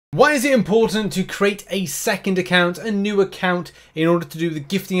Why is it important to create a second account, a new account, in order to do the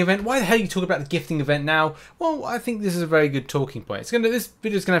gifting event? Why the hell are you talking about the gifting event now? Well, I think this is a very good talking point. This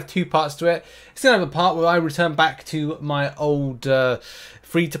video is going to have two parts to it. It's going to have a part where I return back to my old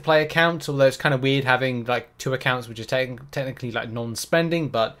free-to-play account, although it's kind of weird having like two accounts which are technically like non-spending,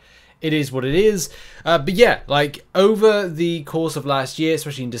 but it is what it is. But yeah, like over the course of last year,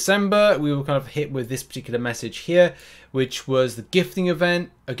 especially in December, we were kind of hit with this particular message here, which was the gifting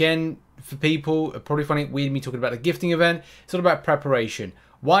event. Again, for people, probably finding it weird me talking about a gifting event. It's all about preparation.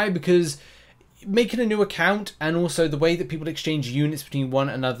 Why? Because making a new account and also the way that people exchange units between one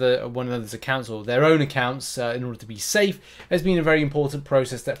another's accounts or their own accounts in order to be safe has been a very important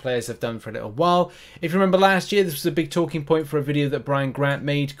process that players have done for a little while. If you remember last year, this was a big talking point for a video that Brian Grant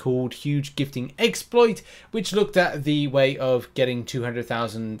made called Huge Gifting Exploit, which looked at the way of getting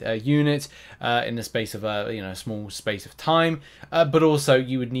 200,000 units in the space of a small space of time, but also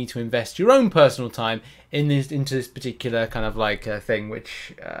you would need to invest your own personal time into this particular kind of like thing,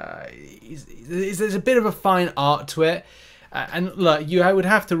 which there's a bit of a fine art to it, and look, I would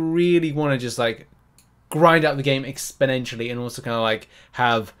have to really want to just like grind out the game exponentially and also kind of like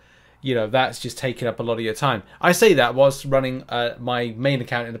have, that's just taking up a lot of your time. I say that whilst running my main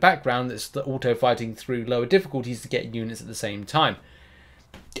account in the background that's auto fighting through lower difficulties to get units at the same time.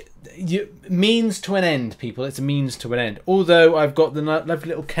 Means to an end, people. It's a means to an end. Although I've got the lovely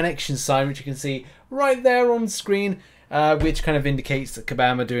little connection sign, which you can see right there on screen, which kind of indicates that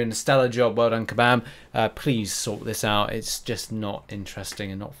Kabam are doing a stellar job. Well done, Kabam. Please sort this out. It's just not interesting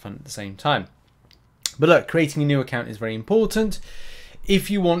and not fun at the same time. But look, creating a new account is very important.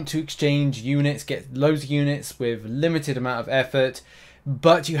 If you want to exchange units, get loads of units with limited amount of effort,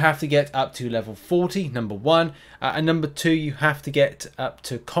 but you have to get up to level 40, number one. And number two, you have to get up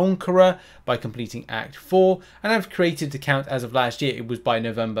to Conqueror by completing Act 4. And I've created the account as of last year. It was by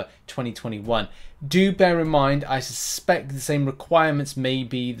November 2021. Do bear in mind, I suspect the same requirements may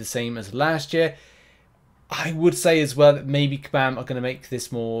be the same as last year. I would say as well that maybe Kabam are going to make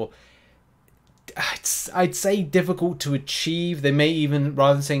this more, I'd say, difficult to achieve. They may even,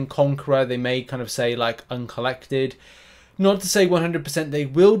 rather than saying Conqueror, they may kind of say like Uncollected. Not to say 100% they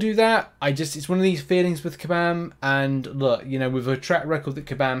will do that. It's one of these feelings with Kabam, and look, with a track record that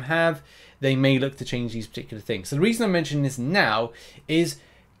Kabam have, they may look to change these particular things. So the reason I'm mentioning this now is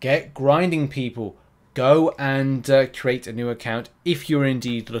get grinding, people. Go and create a new account if you're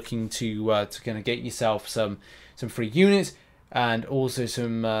indeed looking to kind of get yourself some free units and also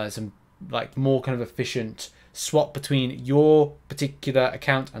some like more kind of efficient swap between your particular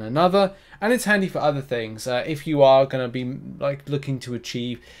account and another. And it's handy for other things if you are going to be like looking to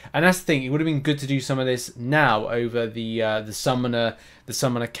achieve. And that's the thing, it would have been good to do some of this now over the summoner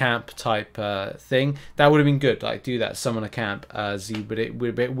camp type thing. That would have been good, like do that summoner camp as you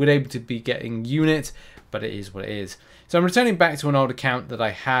would able to be getting units, but it is what it is. So I'm returning back to an old account that I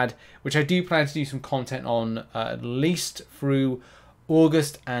had, which I do plan to do some content on at least through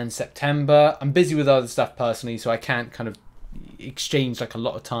August and September. I'm busy with other stuff personally, so I can't kind of exchange like a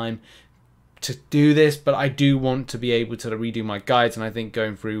lot of time to do this, but I do want to be able to redo my guides, and I think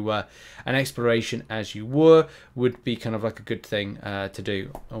going through an exploration as you were would be kind of like a good thing to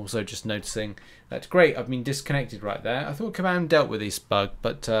do. Also just noticing that's great, I've been disconnected right there. I thought Kabam dealt with this bug,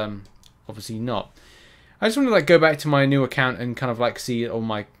 but obviously not. I just want to like go back to my new account and kind of like see on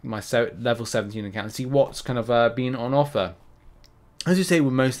my level 17 account and see what's kind of been on offer. As you say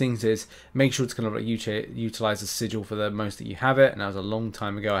with most things is make sure to kind of like utilize the sigil for the most that you have it, and that was a long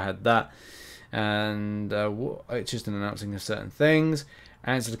time ago I had that. And it's just an announcing of certain things.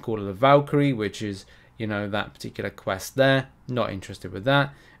 Answer the Call of the Valkyrie, which is that particular quest there. Not interested with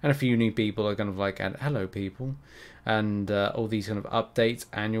that. And a few new people are kind of like hello people, and all these kind of updates,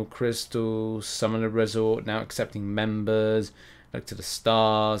 annual crystals, summoner resort now accepting members, look to the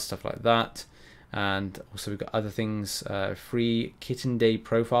stars, stuff like that. And also we've got other things, free Kitten Day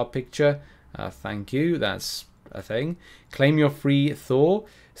profile picture, thank you, that's a thing. Claim your free Thor,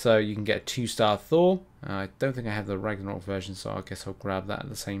 so you can get a 2-star Thor. I don't think I have the Ragnarok version, so I guess I'll grab that at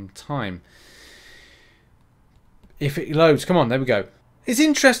the same time. If it loads, come on, there we go. It's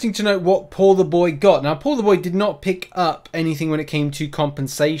interesting to note what Paul the Boy got. Now, Paul the Boy did not pick up anything when it came to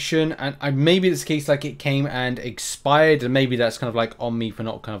compensation, and maybe it's the case like it came and expired, and maybe that's kind of like on me for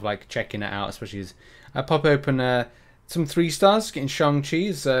not kind of like checking it out, especially as I pop open some 3-stars. Getting Shang-Chi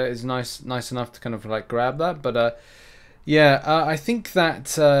is nice enough to kind of like grab that, but yeah, I think that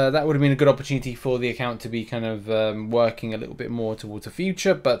that would have been a good opportunity for the account to be kind of working a little bit more towards the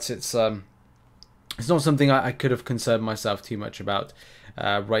future, but it's not something I could have concerned myself too much about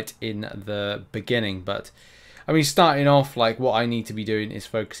right in the beginning. But I mean, starting off, like, what I need to be doing is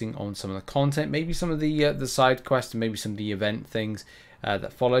focusing on some of the content, maybe some of the side quests, and maybe some of the event things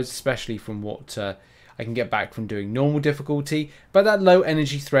that follows, especially from what I can get back from doing normal difficulty. But that low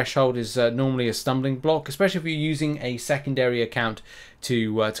energy threshold is normally a stumbling block, especially if you're using a secondary account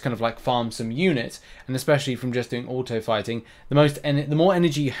to kind of like farm some units, and especially from just doing auto fighting. The more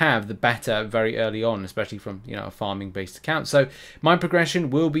energy you have, the better very early on, especially from, you know, a farming based account. So my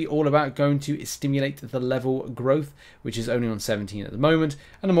progression will be all about going to stimulate the level growth, which is only on 17 at the moment,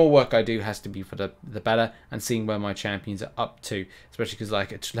 and the more work I do has to be for the better, and seeing where my champions are up to, especially because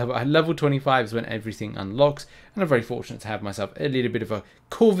like at level 25 is when everything unlocks, and I'm very fortunate to have myself a little bit of a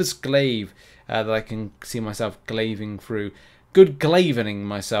Corvus glaive that I can see myself glaving through. Good glavening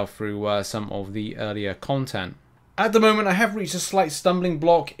myself through some of the earlier content. At the moment, I have reached a slight stumbling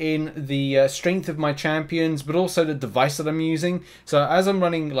block in the strength of my champions, but also the device that I'm using. So as I'm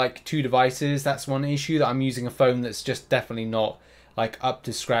running like 2 devices, that's one issue, that I'm using a phone that's just definitely not like up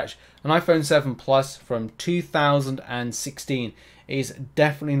to scratch. An iPhone 7 Plus from 2016 is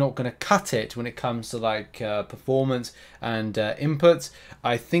definitely not going to cut it when it comes to like performance and inputs.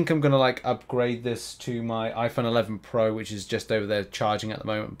 I think I'm going to like upgrade this to my iPhone 11 Pro, which is just over there charging at the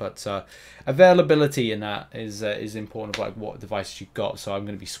moment. But availability in that is important of like what devices you've got. So I'm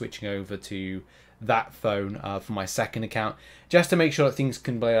going to be switching over to that phone for my second account, just to make sure that things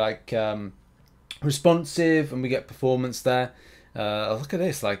can be like responsive and we get performance there. Look at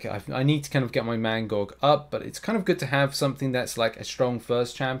this, like I need to kind of get my Mangog up, but it's kind of good to have something that's like a strong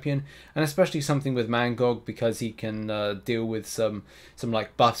first champion, and especially something with Mangog because he can deal with some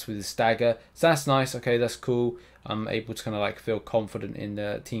like buffs with his stagger. So that's nice. Okay, that's cool. I'm able to kind of like feel confident in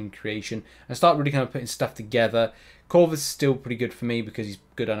the team creation and start really kind of putting stuff together. Corvus is still pretty good for me because he's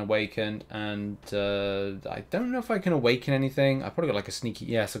good unawakened, and I don't know if I can awaken anything. I probably got like a sneaky,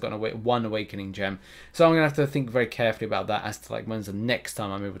 yes, I've got one awakening gem. So I'm going to have to think very carefully about that as to like when's the next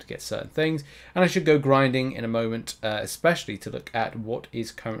time I'm able to get certain things. And I should go grinding in a moment, especially to look at what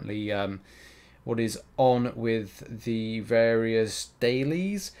is currently, what is on with the various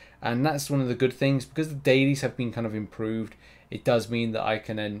dailies. And that's one of the good things, because the dailies have been kind of improved. It does mean that I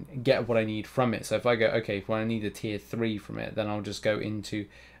can then get what I need from it. So if I go, okay, if I need a tier 3 from it, then I'll just go into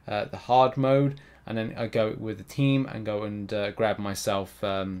the hard mode, and then I go with the team and go and grab myself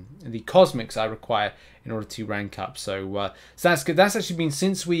the cosmics I require in order to rank up. So that's good. That's actually been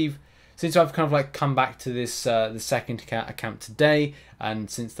since I've kind of like come back to this the second account today, and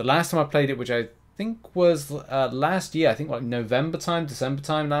since the last time I played it, which I think was last year, I think like November time, December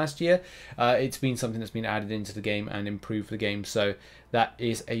time last year, it's been something that's been added into the game and improved the game. So that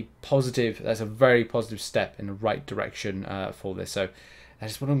is a positive, that's a very positive step in the right direction for this. So that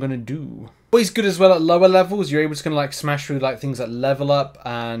is what I'm going to do. Always good as well at lower levels. You're able to kind of like smash through like things like level up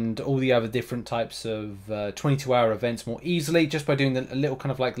and all the other different types of 22-hour events more easily, just by doing the little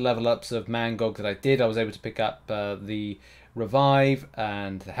kind of like level ups of Mangog that I did. I was able to pick up the revive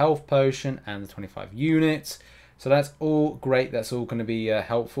and the health potion and the 25 units. So that's all great. That's all going to be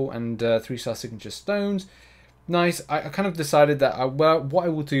helpful. And 3-star signature stones. Nice. I kind of decided that what I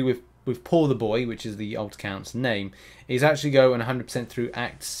will do with Paul the Boy, which is the old account's name, is actually go and 100% through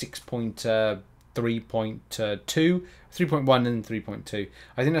Act 6.3.2, 3.1 and 3.2.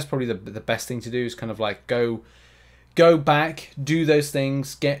 I think that's probably the best thing to do, is kind of like go back, do those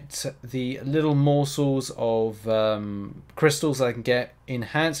things, get the little morsels of crystals that I can get,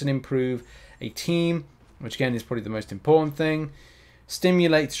 enhance and improve a team, which again is probably the most important thing.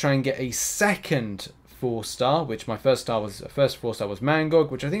 Stimulate to try and get a second 4-star, which my first 4-star was Mangog,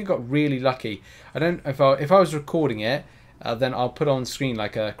 which I think I got really lucky. I don't, if I was recording it, then I'll put on screen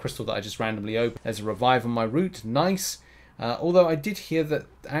like a crystal that I just randomly opened. There's a revive on my route, nice. Although I did hear that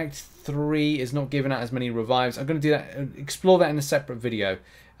Act 3 is not giving out as many revives. I'm going to do that, explore that in a separate video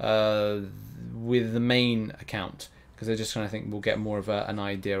with the main account, because I just kind of think we'll get more of an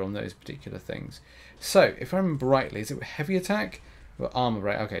idea on those particular things. So, if I remember rightly, is it heavy attack or armor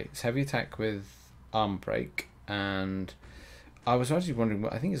break? Okay, it's heavy attack with armor break, and I was actually wondering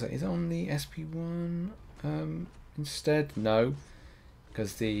what I think is it on the SP1 instead? No,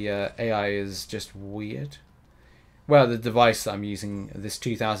 because the AI is just weird. Well, the device that I'm using, this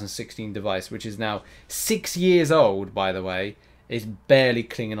 2016 device, which is now 6 years old, by the way, is barely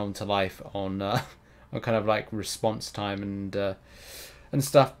clinging on to life on kind of like response time and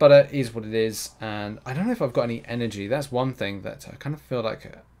stuff. But it is what it is, and I don't know if I've got any energy. That's one thing that I kind of feel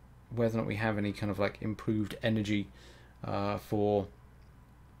like whether or not we have any kind of like improved energy for.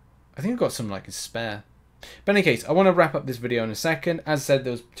 I think I've got some like a spare. But in any case, I want to wrap up this video in a second. As I said,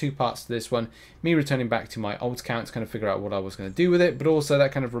 there was 2 parts to this one. Me returning back to my old account to kind of figure out what I was going to do with it, but also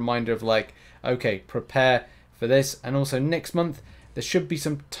that kind of reminder of like, okay, prepare for this. And also next month there should be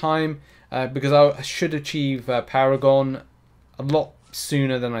some time because I should achieve Paragon a lot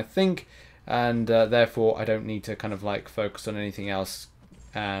sooner than I think, and therefore I don't need to kind of like focus on anything else.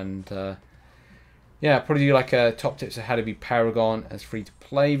 And yeah, probably do like a top tips of how to be Paragon as free to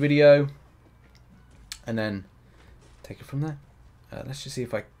play video, and then take it from there. Let's just see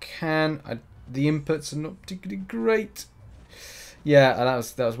if I can. The inputs are not particularly great. Yeah,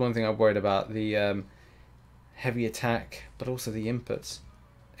 that was one thing I worried about, the heavy attack, but also the inputs.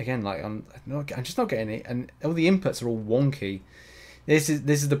 Again, like I'm just not getting it, and all the inputs are all wonky. This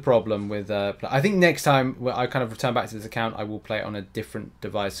is the problem with. I think next time when I kind of return back to this account, I will play it on a different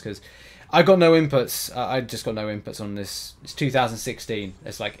device because I got no inputs. I just got no inputs on this. It's 2016.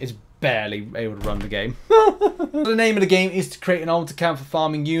 It's like it's barely able to run the game. The name of the game is to create an alt account for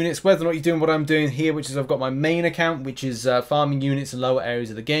farming units. Whether or not you're doing what I'm doing here, which is I've got my main account, which is farming units in lower areas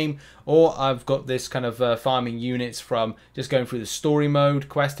of the game, or I've got this kind of farming units from just going through the story mode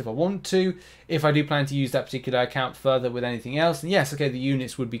quest if I want to. If I do plan to use that particular account further with anything else, then yes, okay, the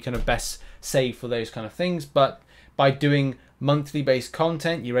units would be kind of best saved for those kind of things. But by doing monthly based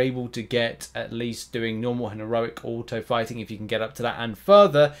content, you're able to get at least doing normal and heroic auto fighting if you can get up to that, and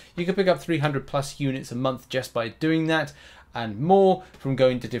further you can pick up 300 plus units a month just by doing that, and more from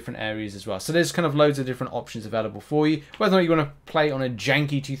going to different areas as well. So there's kind of loads of different options available for you, whether or not you want to play on a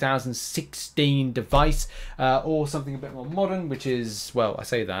janky 2016 device or something a bit more modern, which is, well, I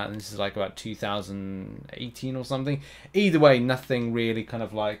say that and this is like about 2018 or something. Either way, nothing really kind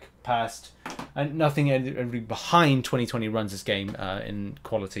of like past and nothing really behind 2020 runs this game in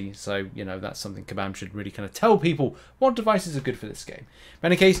quality. So, you know, that's something Kabam should really kind of tell people what devices are good for this game. But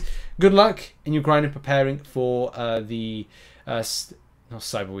in any case, good luck in your grind and preparing for the not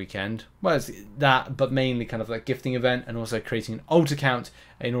Cyber Weekend, well, it's that, but mainly kind of like gifting event, and also creating an alt account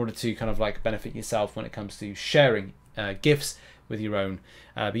in order to kind of like benefit yourself when it comes to sharing gifts with your own.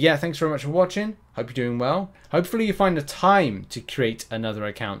 But yeah, thanks very much for watching. Hope you're doing well. Hopefully you find the time to create another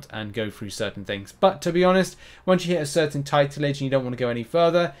account and go through certain things. But to be honest, once you hit a certain titleage and you don't want to go any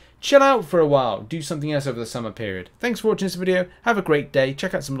further, chill out for a while. Do something else over the summer period. Thanks for watching this video. Have a great day.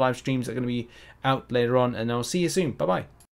 Check out some live streams that are going to be out later on, and I'll see you soon. Bye-bye.